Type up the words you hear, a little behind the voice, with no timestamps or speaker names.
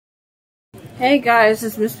Hey guys,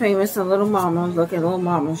 it's Miss Famous and Little Mama. Look at Little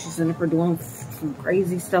Mama. She's in there doing some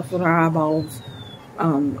crazy stuff with her eyeballs.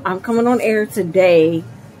 I'm coming on air today,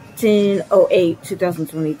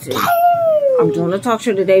 10/08/2022. I'm doing a talk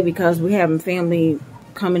show today because we having family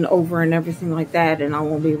coming over and everything like that, and I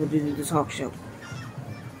won't be able to do the talk show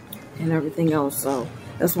and everything else. So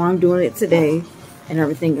that's why I'm doing it today and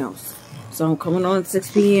everything else. So I'm coming on at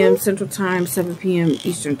 6 p.m. Central Time, 7 p.m.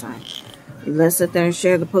 Eastern Time. Let's sit there and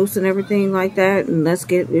share the post and everything like that, and let's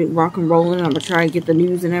get it rock and rolling. I'm gonna try and get the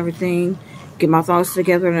news and everything, get my thoughts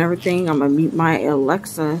together and everything. I'm gonna mute my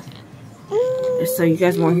Alexa so you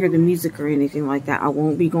guys won't hear the music or anything like that. I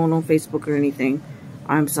won't be going on Facebook or anything.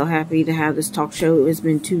 I'm so happy to have this talk show. It's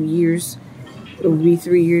been 2 years. It will be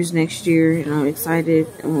 3 years next year, and I'm excited.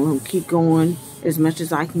 I'm gonna keep going as much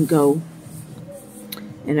as I can go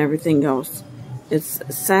and everything else. It's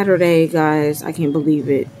Saturday, guys. I can't believe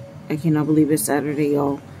it. I cannot believe it's Saturday,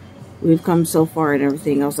 y'all. We've come so far and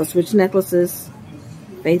everything else. I switched necklaces.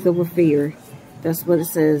 Faith over fear. That's what it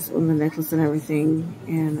says on the necklace and everything.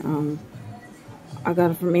 And I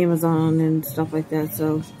got it from Amazon and stuff like that.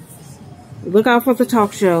 So look out for the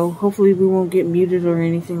talk show. Hopefully we won't get muted or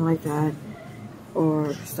anything like that.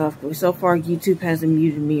 Or stuff. But so far YouTube hasn't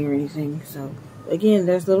muted me or anything. So again,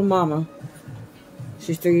 there's little mama.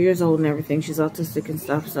 She's 3 years old and everything. She's autistic and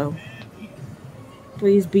stuff. So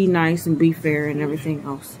please be nice and be fair and everything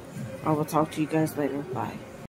else. I will talk to you guys later. Bye.